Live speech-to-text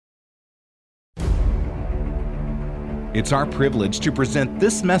It's our privilege to present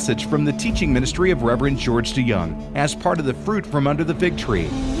this message from the teaching ministry of Reverend George DeYoung as part of the Fruit from Under the Fig Tree.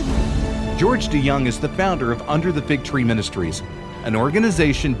 George DeYoung is the founder of Under the Fig Tree Ministries, an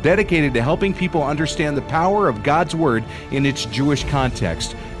organization dedicated to helping people understand the power of God's Word in its Jewish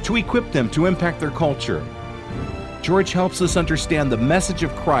context, to equip them to impact their culture. George helps us understand the message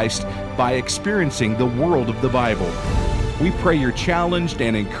of Christ by experiencing the world of the Bible. We pray you're challenged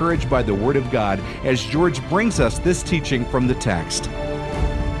and encouraged by the Word of God as George brings us this teaching from the text.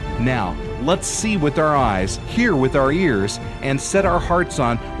 Now, let's see with our eyes, hear with our ears, and set our hearts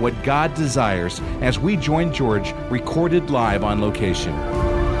on what God desires as we join George, recorded live on location.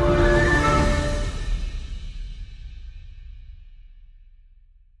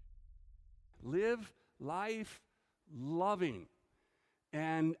 Live life loving.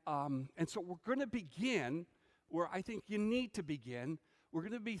 And so we're going to begin where I think you need to begin. We're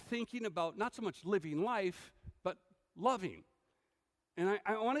going to be thinking about not so much living life, but loving. And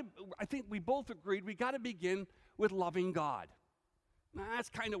I think we both agreed we got to begin with loving God. Now, that's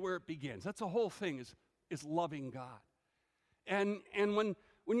kind of where it begins. That's the whole thing is loving God. And when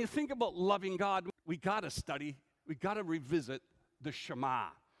you think about loving God, we got to revisit the Shema,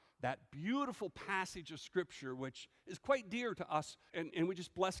 that beautiful passage of Scripture, which is quite dear to us, and we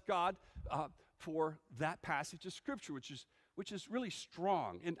just bless God for that passage of Scripture, which is really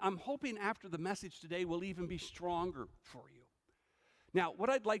strong. And I'm hoping after the message today will even be stronger for you. Now, what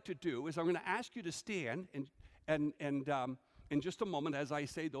I'd like to do is I'm going to ask you to stand and in just a moment as I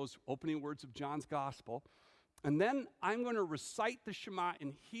say those opening words of John's Gospel, and then I'm going to recite the Shema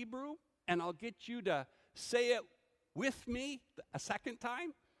in Hebrew, and I'll get you to say it with me a second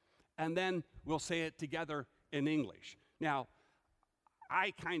time, and then we'll say it together in English. Now,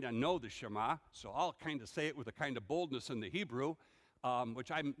 I kind of know the Shema, so I'll kind of say it with a kind of boldness in the Hebrew,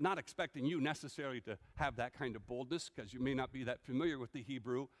 which I'm not expecting you necessarily to have that kind of boldness because you may not be that familiar with the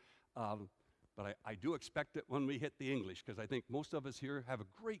Hebrew, but I do expect it when we hit the English because I think most of us here have a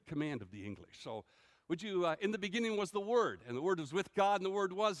great command of the English. So would you, in the beginning was the Word, and the Word was with God, and the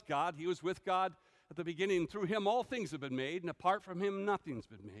Word was God. He was with God at the beginning. Through Him all things have been made, and apart from Him nothing's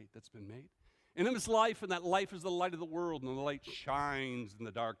been made that's been made. In Him is life, and that life is the light of the world, and the light shines in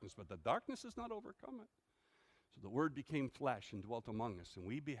the darkness, but the darkness has not overcome it. So the Word became flesh and dwelt among us, and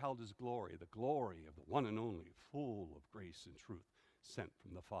we beheld His glory, the glory of the one and only, full of grace and truth, sent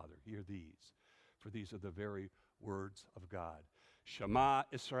from the Father. Hear these, for these are the very words of God. Shema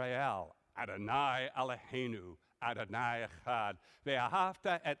Israel, Adonai Eloheinu, Adonai Echad,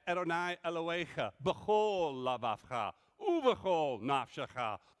 ve'ahavta et Adonai Elohecha, b'chol lavavcha, uv'chol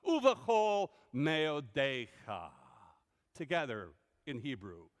nafshecha, uv'chol meodecha. Together in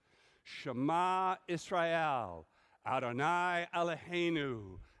Hebrew. Shema Israel, Adonai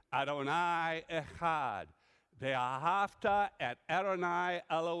Eloheinu, Adonai Echad, ve'ahavta et Adonai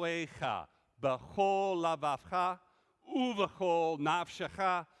Elohecha, b'chol lavavcha, uv'chol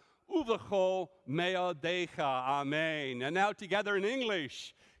nafshecha, uv'chol meodecha. Amen. And now together in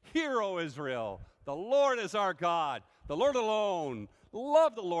English. Hear, O Israel, the Lord is our God, the Lord alone.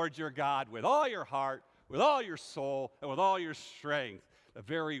 Love the Lord your God with all your heart, with all your soul, and with all your strength. The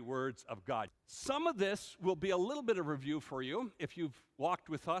very words of God. Some of this will be a little bit of review for you if you've walked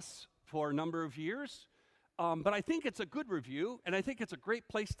with us for a number of years. But I think it's a good review, and I think it's a great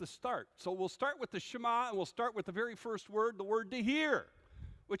place to start. So we'll start with the Shema, and we'll start with the very first word, the word to hear,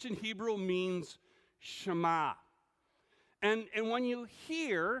 which in Hebrew means Shema. And when you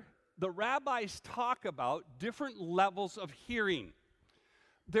hear, the rabbis talk about different levels of hearing.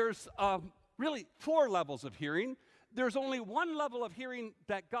 There's really 4 levels of hearing. There's only one level of hearing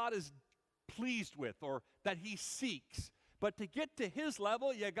that God is pleased with or that He seeks. But to get to His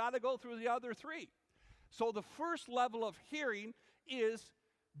level, you got to go through the other 3. So the first level of hearing is,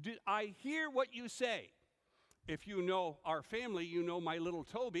 do I hear what you say? If you know our family, you know my little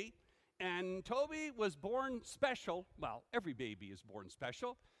Toby. And Toby was born special. Well, every baby is born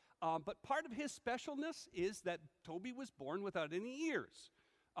special. But part of his specialness is that Toby was born without any ears.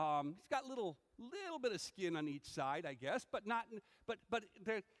 He's got little bit of skin on each side, I guess, but not. But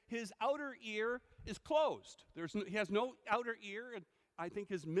his outer ear is closed. He has no outer ear, and I think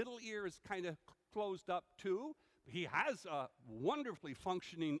his middle ear is kind of closed up too. He has a wonderfully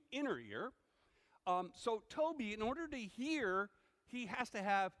functioning inner ear. So Toby, in order to hear, he has to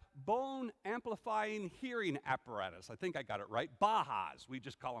have bone amplifying hearing apparatus. I think I got it right. Bahas. We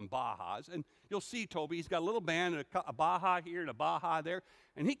just call them Bahas. And you'll see Toby, he's got a little band and a Baha here and a Baha there.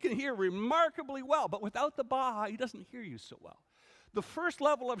 And he can hear remarkably well. But without the Baha, he doesn't hear you so well. The first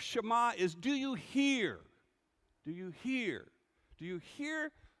level of Shema is, do you hear? Do you hear? Do you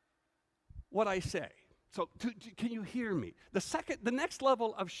hear what I say? can you hear me? The next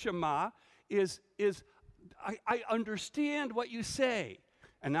level of Shema is I understand what you say.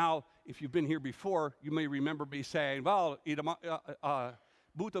 And now, if you've been here before, you may remember me saying, well,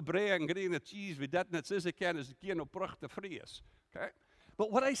 Boete brengen, green cheese, we dat net is again is no prachtig fries. Okay?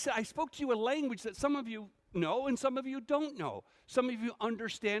 But what I said, I spoke to you a language that some of you know and some of you don't know. Some of you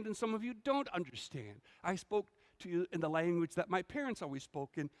understand and some of you don't understand. I spoke to you in the language that my parents always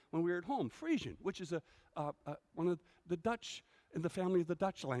spoke in when we were at home, Frisian, which is one of the Dutch, in the family of the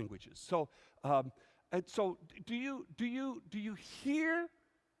Dutch languages. So, and so do you hear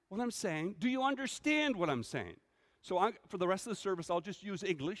what I'm saying? Do you understand what I'm saying? So for the rest of the service, I'll just use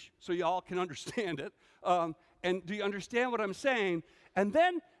English so you all can understand it. And do you understand what I'm saying? And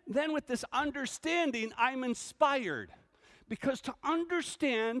then with this understanding, I'm inspired. Because to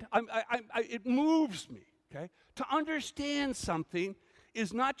understand, it moves me, okay? To understand something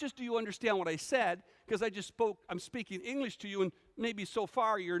is not just do you understand what I said, because I'm speaking English to you, and maybe so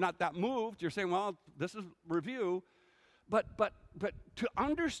far you're not that moved. You're saying, well, this is review. But to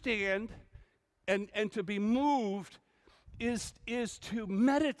understand and to be moved is to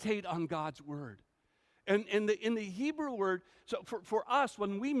meditate on God's word. And in the Hebrew word, so for us,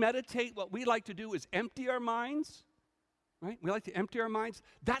 when we meditate, what we like to do is empty our minds, right? We like to empty our minds.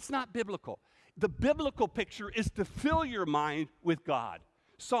 That's not biblical. The biblical picture is to fill your mind with God.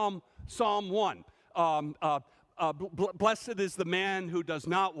 Psalm 1. Blessed is the man who does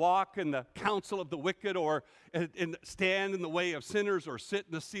not walk in the counsel of the wicked or stand in the way of sinners or sit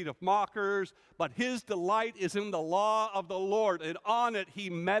in the seat of mockers, but his delight is in the law of the Lord, and on it he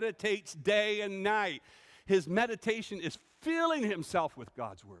meditates day and night. His meditation is filling himself with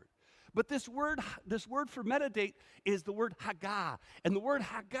God's word. But this word for meditate is the word hagah, and the word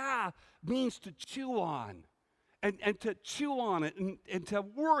hagah means to chew on. And to chew on it and to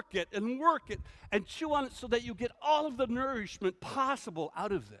work it and chew on it so that you get all of the nourishment possible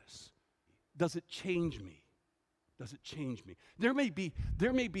out of this. Does it change me? Does it change me? There may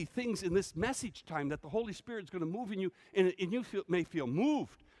be things in this message time that the Holy Spirit is going to move in you, and you may feel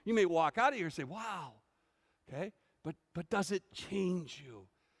moved. You may walk out of here and say, wow, okay? But does it change you?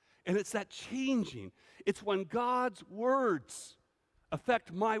 And it's that changing. It's when God's words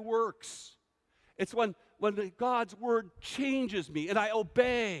affect my works. It's when God's word changes me and I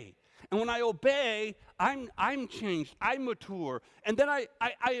obey. And when I obey, I'm changed, I'm mature. And then I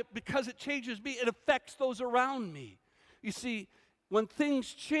because it changes me, it affects those around me. You see, when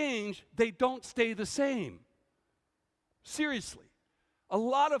things change, they don't stay the same. Seriously. A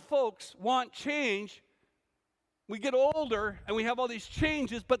lot of folks want change. We get older and we have all these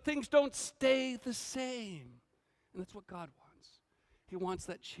changes, but things don't stay the same. And that's what God wants. He wants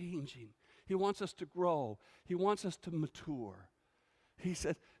that changing. He wants us to grow. He wants us to mature. He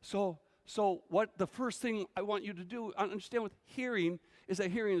said, so what the first thing I want you to do, understand with hearing, is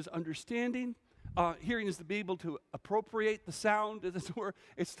that hearing is understanding. Hearing is to be able to appropriate the sound, as it were.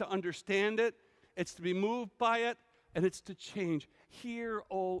 It's to understand it. It's to be moved by it. And it's to change. Hear,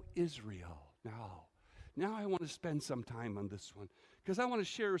 O Israel. Now I want to spend some time on this one, because I want to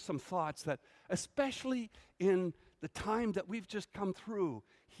share some thoughts that, especially in the time that we've just come through,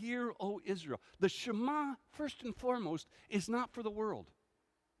 hear, O Israel. The Shema, first and foremost, is not for the world.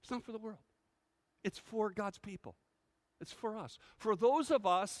 It's not for the world. It's for God's people. It's for us. For those of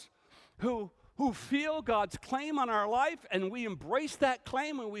us who feel God's claim on our life, and we embrace that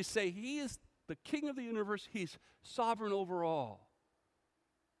claim, and we say, He is the King of the universe. He's sovereign over all.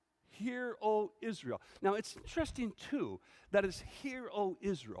 Hear, O Israel. Now, it's interesting, too, that it's hear, O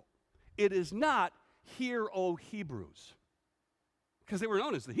Israel. It is not hear, O Hebrews, because they were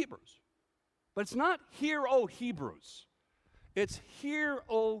known as the Hebrews. But it's not hear, O Hebrews. It's hear,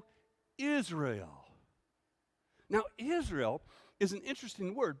 O Israel. Now, Israel is an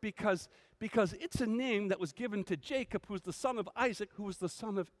interesting word because it's a name that was given to Jacob, who was the son of Isaac, who was the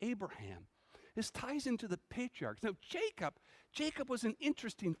son of Abraham. This ties into the patriarchs. Now, Jacob was an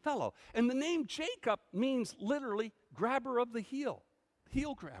interesting fellow. And the name Jacob means literally grabber of the heel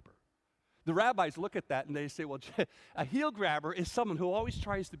grabber. The rabbis look at that and they say, well, a heel grabber is someone who always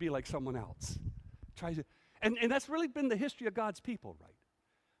tries to be like someone else. And that's really been the history of God's people,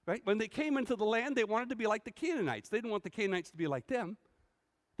 right? When they came into the land, they wanted to be like the Canaanites. They didn't want the Canaanites to be like them.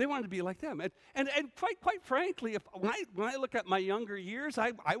 They wanted to be like them. And quite frankly, when I look at my younger years,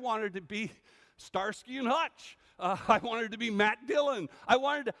 I wanted to be Starsky and Hutch. I wanted to be Matt Dillon. I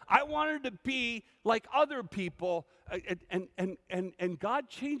wanted to be like other people. And God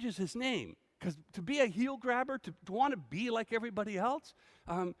changes his name. Because to be a heel grabber, to want to be like everybody else,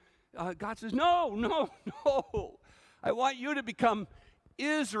 God says, no. I want you to become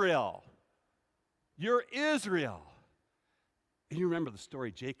Israel. You're Israel. And you remember the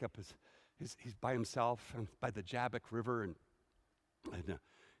story. Jacob he's by himself by the Jabbok River, and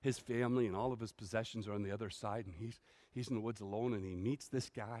his family and all of his possessions are on the other side, and he's in the woods alone, and he meets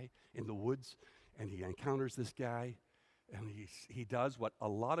this guy in the woods, and he encounters this guy, and he does what a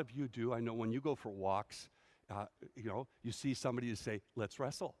lot of you do. I know when you go for walks, you see somebody to say, let's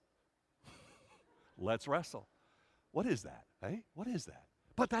wrestle. Let's wrestle. What is that, eh? What is that?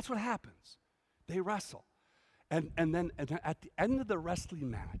 But that's what happens. They wrestle. And then at the end of the wrestling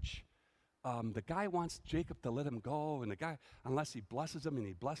match, the guy wants Jacob to let him go, and the guy, unless he blesses him, and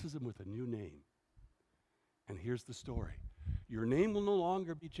he blesses him with a new name. And here's the story. Your name will no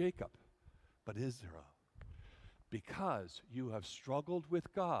longer be Jacob, but Israel, because you have struggled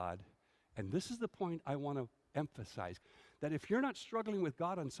with God. And this is the point I want to emphasize, that if you're not struggling with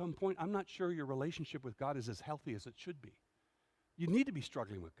God on some point, I'm not sure your relationship with God is as healthy as it should be. You need to be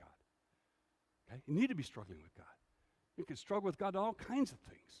struggling with God. Okay? You need to be struggling with God. You can struggle with God on all kinds of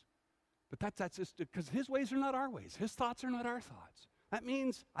things. But that's just because his ways are not our ways. His thoughts are not our thoughts. That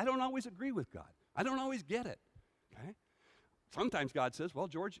means I don't always agree with God. I don't always get it. Okay? Sometimes God says, well,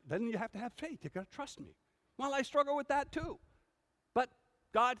 George, then you have to have faith. You've got to trust me. Well, I struggle with that too. But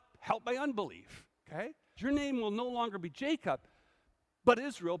God, help my unbelief. Okay? Your name will no longer be Jacob, but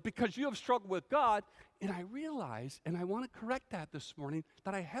Israel, because you have struggled with God. And I realize, and I want to correct that this morning,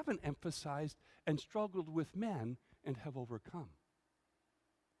 that I haven't emphasized and struggled with men and have overcome.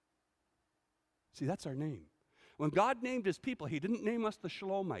 See, that's our name. When God named his people, he didn't name us the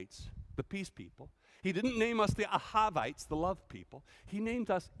Shalomites, the peace people. He didn't name us the Ahavites, the love people. He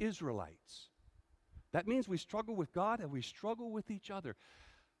named us Israelites. That means we struggle with God and we struggle with each other.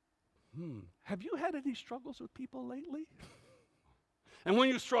 Have you had any struggles with people lately? And when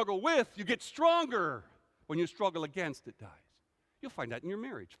you struggle with, you get stronger. When you struggle against, it dies. You'll find that in your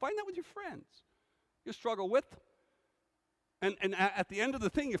marriage. Find that with your friends. You struggle with, and at the end of the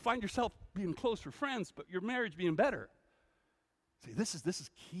thing, you find yourself being closer friends, but your marriage being better. See, this is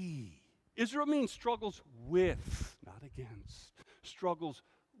key. Israel means struggles with, not against. Struggles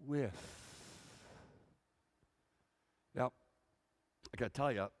with. Now, I got to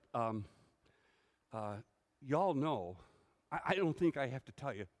tell you, y'all know, I don't think I have to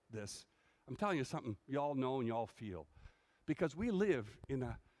tell you this. I'm telling you something y'all know and y'all feel. Because we live in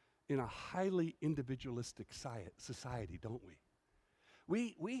a highly individualistic society, don't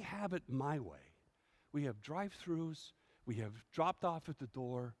we? We have it my way. We have drive-thrus. We have dropped off at the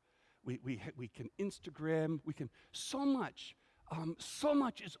door. We can Instagram. We can so much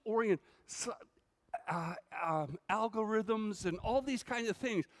is oriented. Algorithms and all these kinds of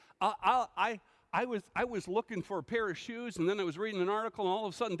things. I was looking for a pair of shoes, and then I was reading an article, and all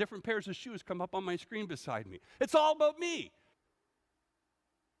of a sudden different pairs of shoes come up on my screen beside me. It's all about me.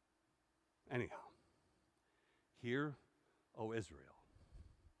 Anyhow, hear, O Israel,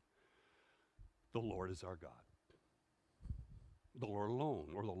 the Lord is our God. The Lord alone,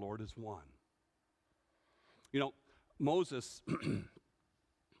 or the Lord is one. You know, Moses,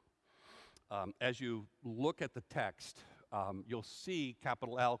 as you look at the text, you'll see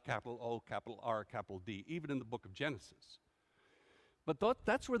capital L, capital O, capital R, capital D, even in the book of Genesis. But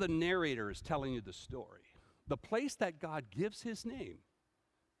that's where the narrator is telling you the story. The place that God gives his name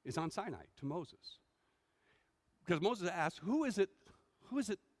is on Sinai to Moses. Because Moses asks, who is it?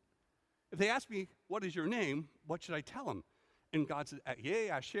 If they ask me, what is your name, what should I tell them? And God says, yea,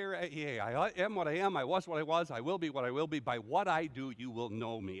 asher, yea, I am what I am, I was what I was, I will be what I will be. By what I do, you will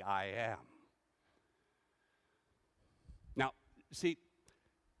know me, I am. Now, see,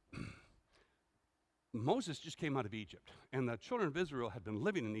 Moses just came out of Egypt, and the children of Israel had been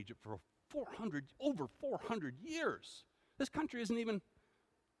living in Egypt for over 400 years. This country isn't even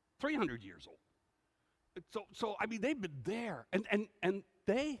 300 years old. So I mean, they've been there, and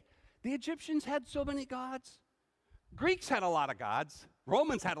the Egyptians had so many gods. Greeks had a lot of gods.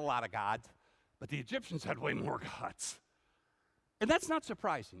 Romans had a lot of gods, but the Egyptians had way more gods. And that's not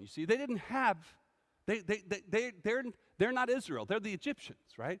surprising. You see, they didn't have. They're not Israel. They're the Egyptians,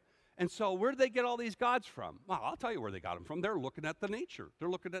 right? And so where did they get all these gods from? Well, I'll tell you where they got them from. They're looking at the nature. They're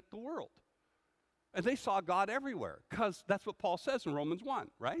looking at the world. And they saw God everywhere, because that's what Paul says in Romans 1,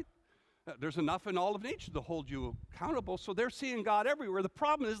 right? There's enough in all of nature to hold you accountable, so they're seeing God everywhere. The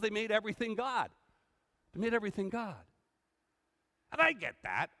problem is they made everything God. They made everything God. And I get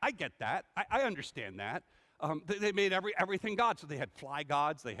that. I understand that. They made everything God. So they had fly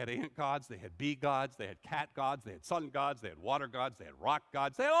gods, they had ant gods, they had bee gods, they had cat gods, they had sun gods, they had water gods, they had rock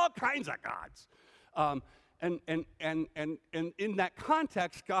gods, they had all kinds of gods. And in that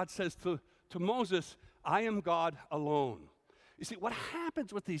context, God says to Moses, I am God alone. You see, what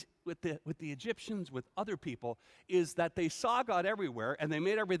happens with the Egyptians, with other people, is that they saw God everywhere and they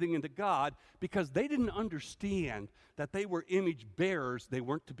made everything into God because they didn't understand that they were image bearers. They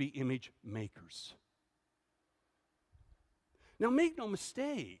weren't to be image makers. Now, make no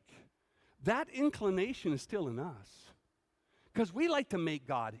mistake, that inclination is still in us because we like to make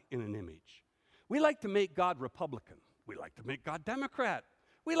God in an image. We like to make God Republican. We like to make God Democrat.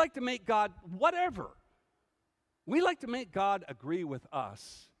 We like to make God whatever. We like to make God agree with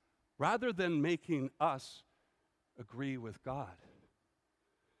us rather than making us agree with God.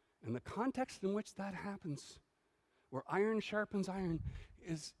 And the context in which that happens, where iron sharpens iron,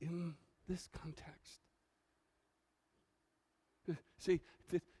 is in this context. See,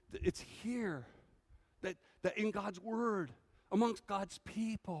 it's here that in God's Word, amongst God's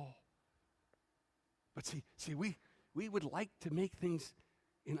people. But see, we would like to make things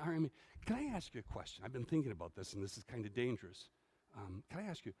in our image. Can I ask you a question? I've been thinking about this, and this is kind of dangerous. Can I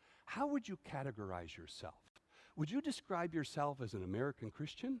ask you, how would you categorize yourself? Would you describe yourself as an American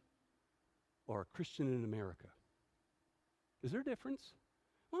Christian or a Christian in America? Is there a difference?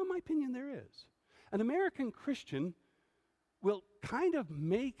 Well, in my opinion, there is. An American Christian will kind of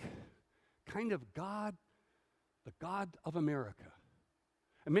make God the God of America.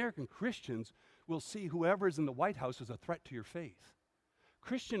 American Christians will see whoever is in the White House as a threat to your faith.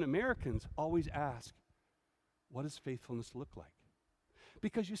 Christian Americans always ask, what does faithfulness look like?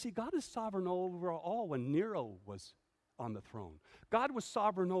 Because you see, God is sovereign over all when Nero was on the throne. God was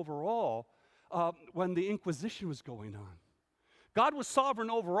sovereign over all when the Inquisition was going on. God was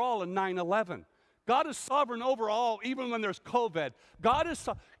sovereign over all in 9/11. God is sovereign over all even when there's COVID. God is,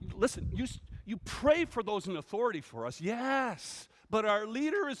 listen, you pray for those in authority for us, yes, but our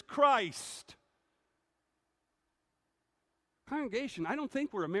leader is Christ. Congregation, I don't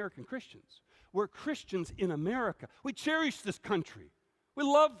think we're American Christians. We're Christians in America. We cherish this country. We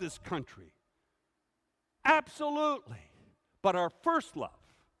love this country. Absolutely. But our first love,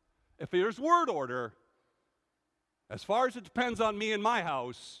 if there's word order, as far as it depends on me and my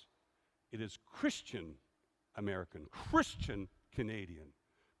house, it is Christian American, Christian Canadian,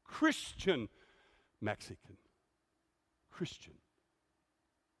 Christian Mexican, Christian.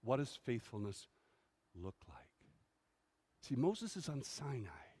 What does faithfulness look like? See, Moses is on Sinai.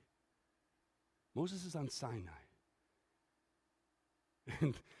 Moses is on Sinai.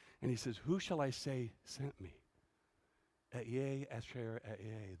 And he says, who shall I say sent me? Ehyeh Asher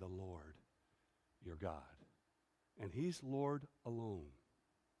Ehyeh, the Lord, your God. And he's Lord alone.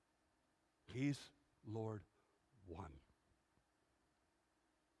 He's Lord one.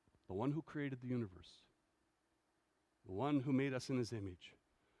 The one who created the universe. The one who made us in his image.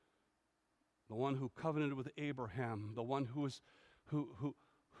 The one who covenanted with Abraham, the one who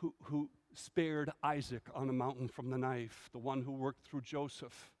spared Isaac on a mountain from the knife, the one who worked through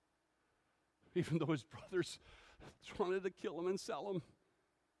Joseph, even though his brothers wanted to kill him and sell him,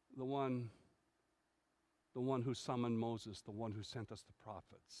 the one who summoned Moses, the one who sent us the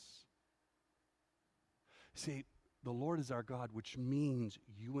prophets. See, the Lord is our God, which means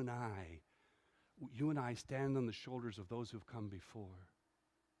you and I stand on the shoulders of those who've come before.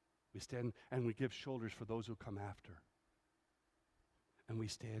 We stand and we give shoulders for those who come after. And we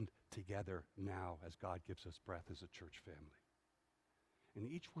stand together now as God gives us breath as a church family. And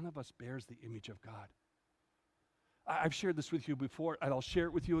each one of us bears the image of God. I've shared this with you before, and I'll share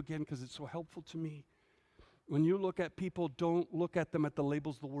it with you again because it's so helpful to me. When you look at people, don't look at them at the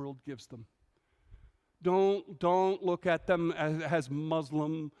labels the world gives them. Don't look at them as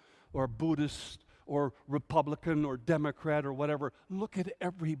Muslim or Buddhist or Republican or Democrat or whatever. Look at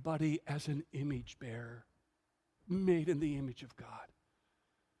everybody as an image bearer, made in the image of God.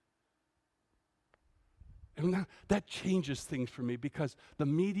 And that changes things for me because the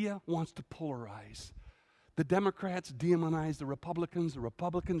media wants to polarize. The Democrats demonize the Republicans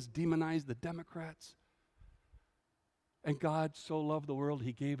demonize the Democrats. And God so loved the world,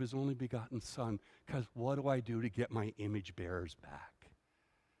 he gave his only begotten Son. Because what do I do to get my image bearers back?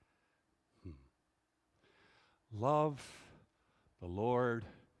 Love the Lord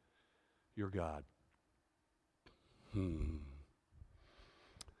your God.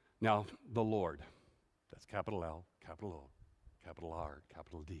 Now, the Lord, that's capital L, capital O, capital R,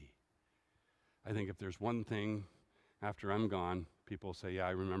 capital D. I think if there's one thing after I'm gone, people say, yeah,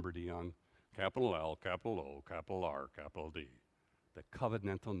 I remember DeYoung. Capital L, capital O, capital R, capital D. The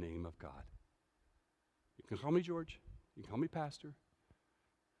covenantal name of God. You can call me George. You can call me Pastor.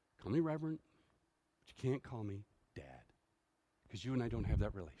 Call me Reverend. But you can't call me Dad. Because you and I don't have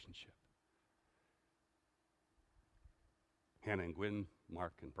that relationship. Hannah and Gwen,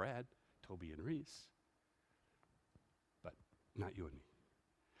 Mark and Brad, Toby and Reese. But not you and me.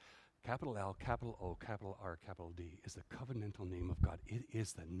 Capital L, capital O, capital R, capital D is the covenantal name of God. It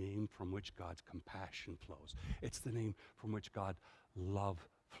is the name from which God's compassion flows. It's the name from which God's love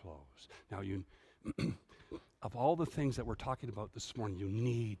flows. Now, of all the things that we're talking about this morning, you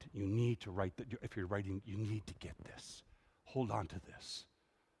need to write that. If you're writing, you need to get this. Hold on to this,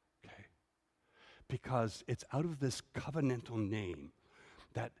 okay? Because it's out of this covenantal name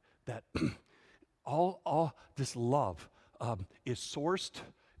that all this love is sourced,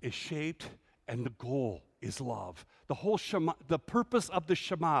 is shaped, and the goal is love. The whole Shema, the purpose of the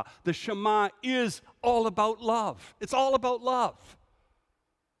Shema is all about love. It's all about love.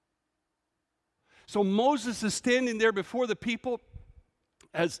 So Moses is standing there before the people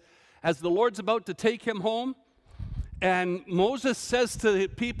as the Lord's about to take him home, and Moses says to the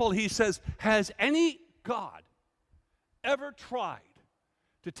people, he says, has any God ever tried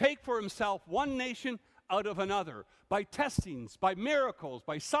to take for himself one nation out of another by testings, by miracles,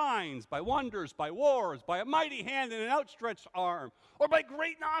 by signs, by wonders, by wars, by a mighty hand and an outstretched arm, or by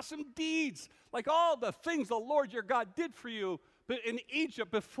great and awesome deeds, like all the things the Lord your God did for you in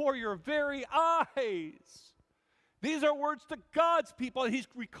Egypt before your very eyes? These are words to God's people. He's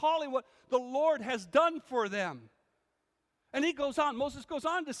recalling what the Lord has done for them. And he goes on, Moses goes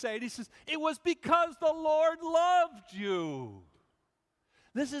on to say, he says, it was because the Lord loved you.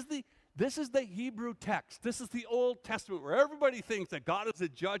 This is the Hebrew text. This is the Old Testament where everybody thinks that God is a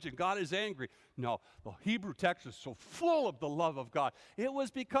judge and God is angry. No, the Hebrew text is so full of the love of God. It was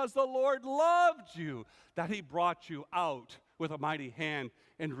because the Lord loved you that he brought you out with a mighty hand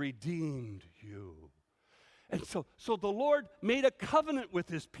and redeemed you. And so the Lord made a covenant with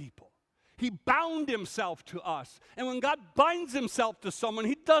his people. He bound himself to us. And when God binds himself to someone,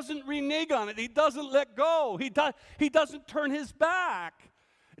 he doesn't renege on it. He doesn't let go. He doesn't turn his back.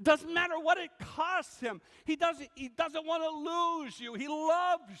 It doesn't matter what it costs him. He doesn't want to lose you. He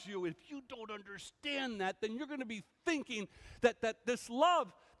loves you. If you don't understand that, then you're going to be thinking that this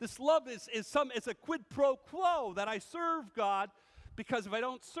love is a quid pro quo, that I serve God because if I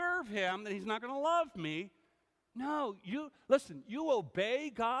don't serve him, then he's not going to love me. No, you obey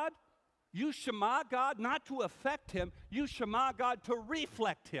God. You Shema God not to affect him. You Shema God to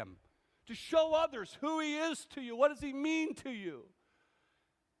reflect him, to show others who he is to you. What does he mean to you?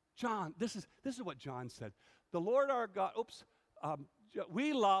 John, this is what John said. The Lord our God,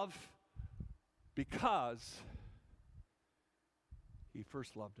 we love because he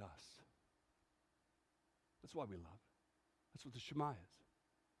first loved us. That's why we love. That's what the Shema is.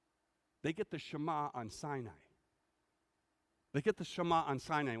 They get the Shema on Sinai. They get the Shema on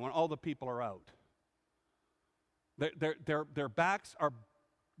Sinai when all the people are out. Their backs are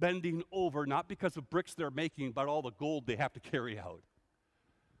bending over, not because of bricks they're making, but all the gold they have to carry out.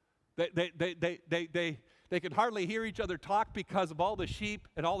 They can hardly hear each other talk because of all the sheep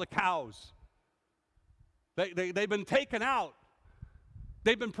and all the cows. They've been taken out.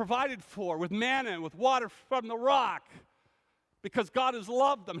 They've been provided for with manna and with water from the rock because God has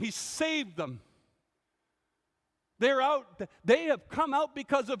loved them. He saved them. They're out. They have come out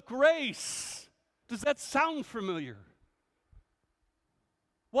because of grace. Does that sound familiar?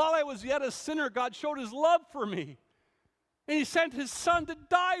 While I was yet a sinner, God showed his love for me. And he sent his son to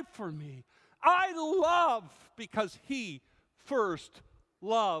die for me. I love because he first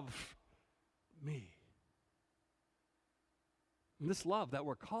loved me. And this love that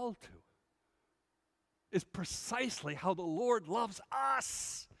we're called to is precisely how the Lord loves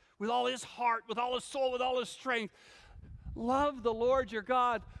us. With all his heart, with all his soul, with all his strength. Love the Lord your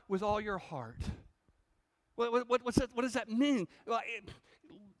God with all your heart. What does that mean? Well,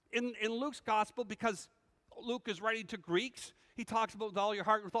 in Luke's gospel, because Luke is writing to Greeks, he talks about with all your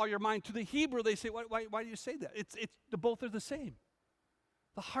heart, with all your mind. To the Hebrew, they say, why do you say that? Both are the same.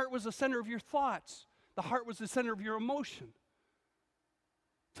 The heart was the center of your thoughts. The heart was the center of your emotion.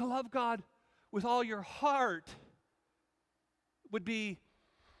 To love God with all your heart would be,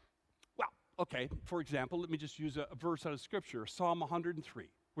 okay, for example, let me just use a verse out of Scripture, Psalm 103,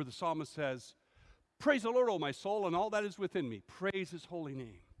 where the psalmist says, praise the Lord, O my soul, and all that is within me. Praise his holy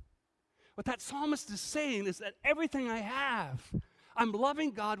name. What that psalmist is saying is that everything I have, I'm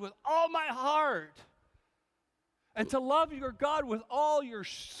loving God with all my heart. And to love your God with all your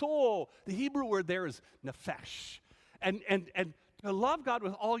soul, the Hebrew word there is nephesh. And to love God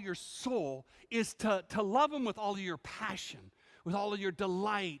with all your soul is to love him with all of your passion, with all of your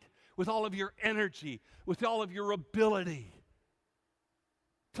delight, with all of your energy, with all of your ability.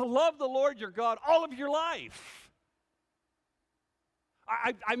 To love the Lord your God all of your life.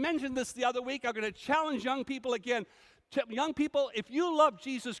 I mentioned this the other week. I'm going to challenge young people again. Young people, if you love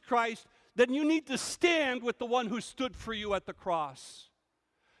Jesus Christ, then you need to stand with the one who stood for you at the cross.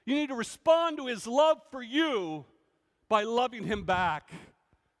 You need to respond to his love for you by loving him back.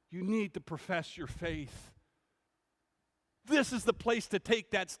 You need to profess your faith. This is the place to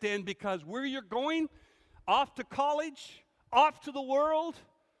take that stand, because where you're going, off to college, off to the world,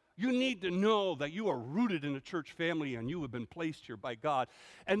 you need to know that you are rooted in a church family and you have been placed here by God.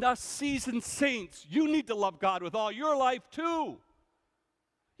 And us seasoned saints, you need to love God with all your life too.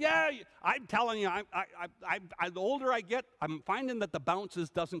 Yeah, I'm telling you, the older I get, I'm finding that the bounces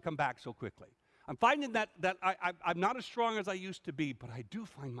doesn't come back so quickly. I'm finding that I'm not as strong as I used to be, but I do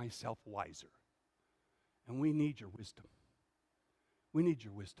find myself wiser. And we need your wisdom. We need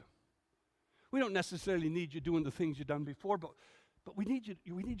your wisdom. We don't necessarily need you doing the things you've done before, but we need you.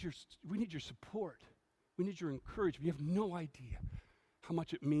 We need your support. We need your encouragement. You have no idea how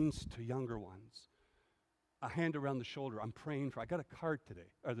much it means to younger ones. A hand around the shoulder. I'm praying for. I got a card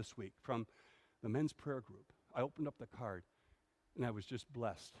this week from the men's prayer group. I opened up the card, and I was just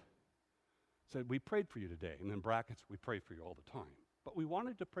blessed. It said, "We prayed for you today," and in brackets, "We pray for you all the time, but we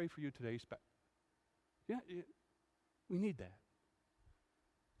wanted to pray for you today." We need that.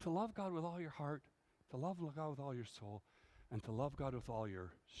 To love God with all your heart, to love God with all your soul, and to love God with all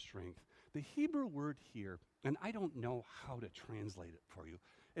your strength. The Hebrew word here, and I don't know how to translate it for you,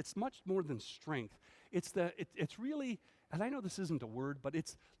 it's much more than strength. It's really, and I know this isn't a word, but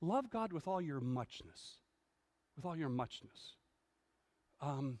it's love God with all your muchness. With all your muchness.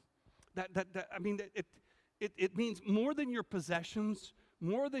 It means more than your possessions,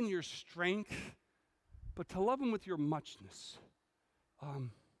 more than your strength, but to love him with your muchness.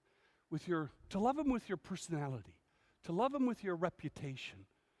 To love him with your personality, to love him with your reputation,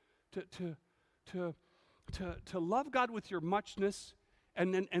 to love God with your muchness,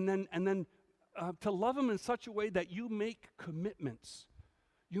 and then to love him in such a way that you make commitments.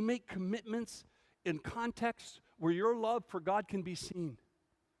 You make commitments in contexts where your love for God can be seen.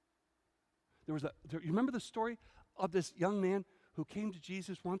 You remember the story of this young man who came to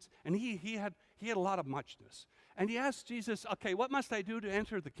Jesus once, and he had a lot of muchness. And he asked Jesus, "Okay, what must I do to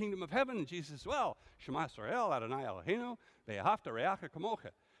enter the kingdom of heaven?" And Jesus said, "Well, Shema Yisrael, Adonai Eloheinu, ve'ahavta re'acha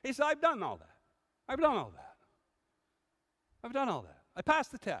kamocha." He said, I've done all that. I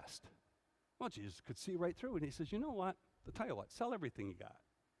passed the test. Well, Jesus could see right through, and he says, "You know what? I'll tell you what, sell everything you got.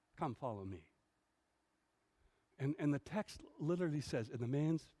 Come follow me." And the text literally says, and the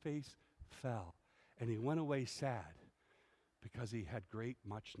man's face fell, and he went away sad because he had great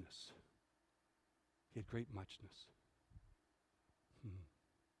muchness. He had great muchness.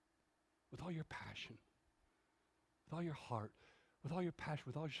 With all your passion, with all your heart, with all your passion,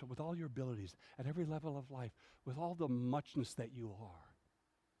 with all your abilities, at every level of life, with all the muchness that you are,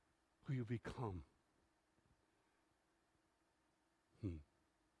 who you become. You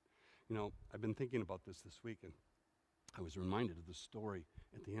know, I've been thinking about this week, and I was reminded of the story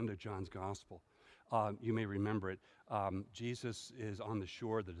at the end of John's Gospel. You may remember it. Jesus is on the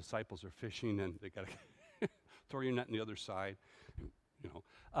shore. The disciples are fishing, and they got to throw your net on the other side.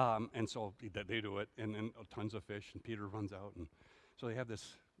 And so they do it, and then tons of fish, and Peter runs out. And so they have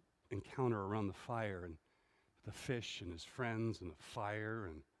this encounter around the fire, and the fish and his friends and the fire,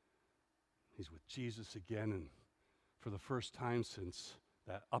 and he's with Jesus again. And for the first time since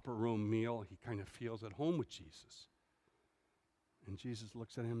that upper room meal, he kind of feels at home with Jesus. And Jesus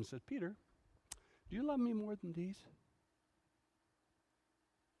looks at him and says, "Peter, do you love me more than these?"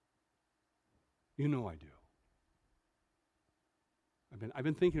 "You know I do." I've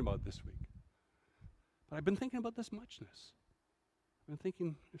been thinking about it this week. But I've been thinking about this muchness. I've been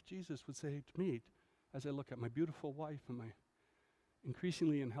thinking if Jesus would say to me, as I look at my beautiful wife and my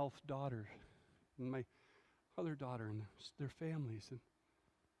increasingly in health daughter, and my other daughter and their families,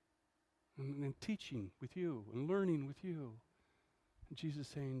 and teaching with you and learning with you, and Jesus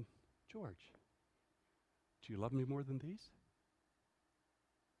saying, "George, do you love me more than these?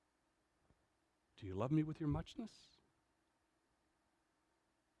 Do you love me with your muchness?"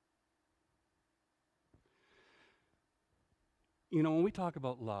 You know, when we talk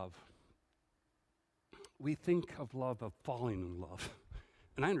about love, we think of love of falling in love.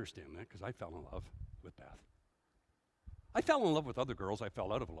 And I understand that because I fell in love with Beth. I fell in love with other girls. I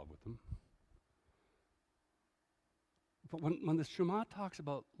fell out of love with them. But when the Shema talks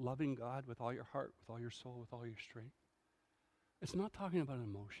about loving God with all your heart, with all your soul, with all your strength, it's not talking about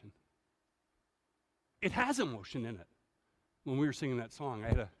emotion. It has emotion in it. When we were singing that song, I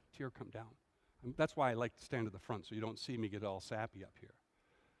had a tear come down. That's why I like to stand at the front so you don't see me get all sappy up here.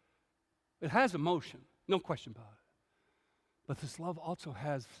 It has emotion, no question about it. But this love also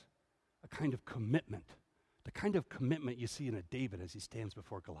has a kind of commitment, the kind of commitment you see in a David as he stands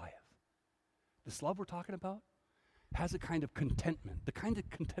before Goliath. this love we're talking about, has a kind of contentment, the kind of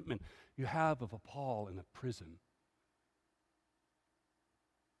contentment you have of a Paul in a prison.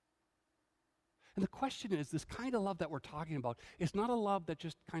 And the question is, this kind of love that we're talking about is not a love that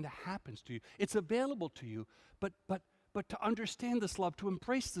just kind of happens to you. It's available to you, but to understand this love, to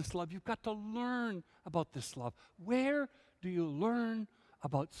embrace this love, you've got to learn about this love. Where do you learn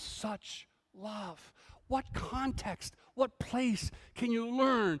about such love? What context, what place can you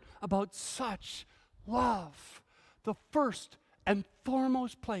learn about such love? The first and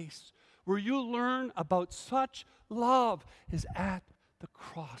foremost place where you learn about such love is at the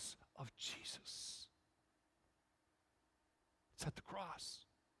cross of Jesus. It's at the cross.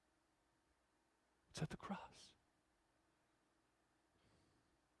 It's at the cross.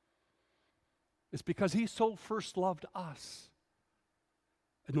 It's because he so first loved us.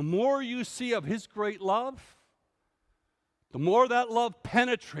 And the more you see of his great love, the more that love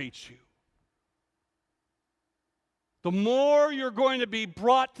penetrates you. The more you're going to be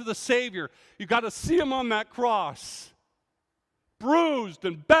brought to the Savior. You've got to see him on that cross, bruised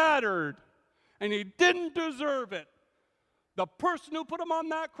and battered, and he didn't deserve it. The person who put him on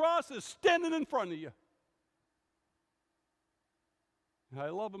that cross is standing in front of you. And I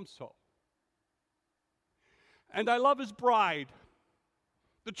love him so. And I love his bride,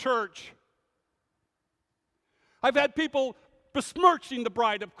 the church. I've had people besmirching the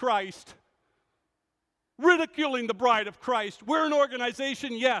bride of Christ, ridiculing the bride of Christ. We're an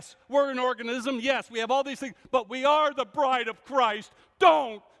organization, yes. We're an organism, yes. We have all these things, but we are the bride of Christ.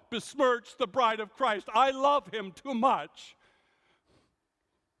 Don't besmirch the bride of Christ. I love him too much.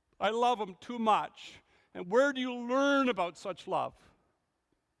 I love him too much. And where do you learn about such love?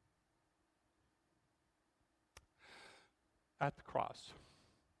 At the cross.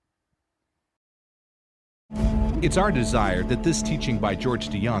 It's our desire that this teaching by George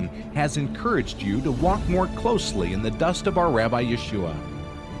DeYoung has encouraged you to walk more closely in the dust of our Rabbi Yeshua.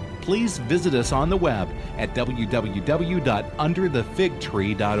 Please visit us on the web at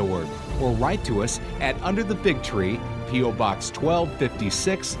www.underthefigtree.org or write to us at Under the Fig Tree, P.O. Box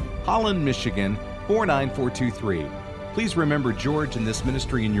 1256, Holland, Michigan 49423. Please remember George and this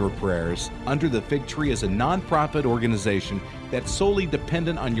ministry in your prayers. Under the Fig Tree is a nonprofit organization that's solely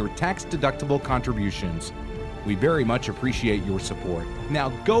dependent on your tax-deductible contributions. We very much appreciate your support. Now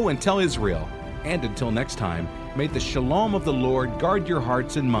go and tell Israel. And until next time, may the shalom of the Lord guard your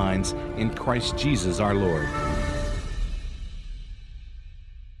hearts and minds in Christ Jesus our Lord.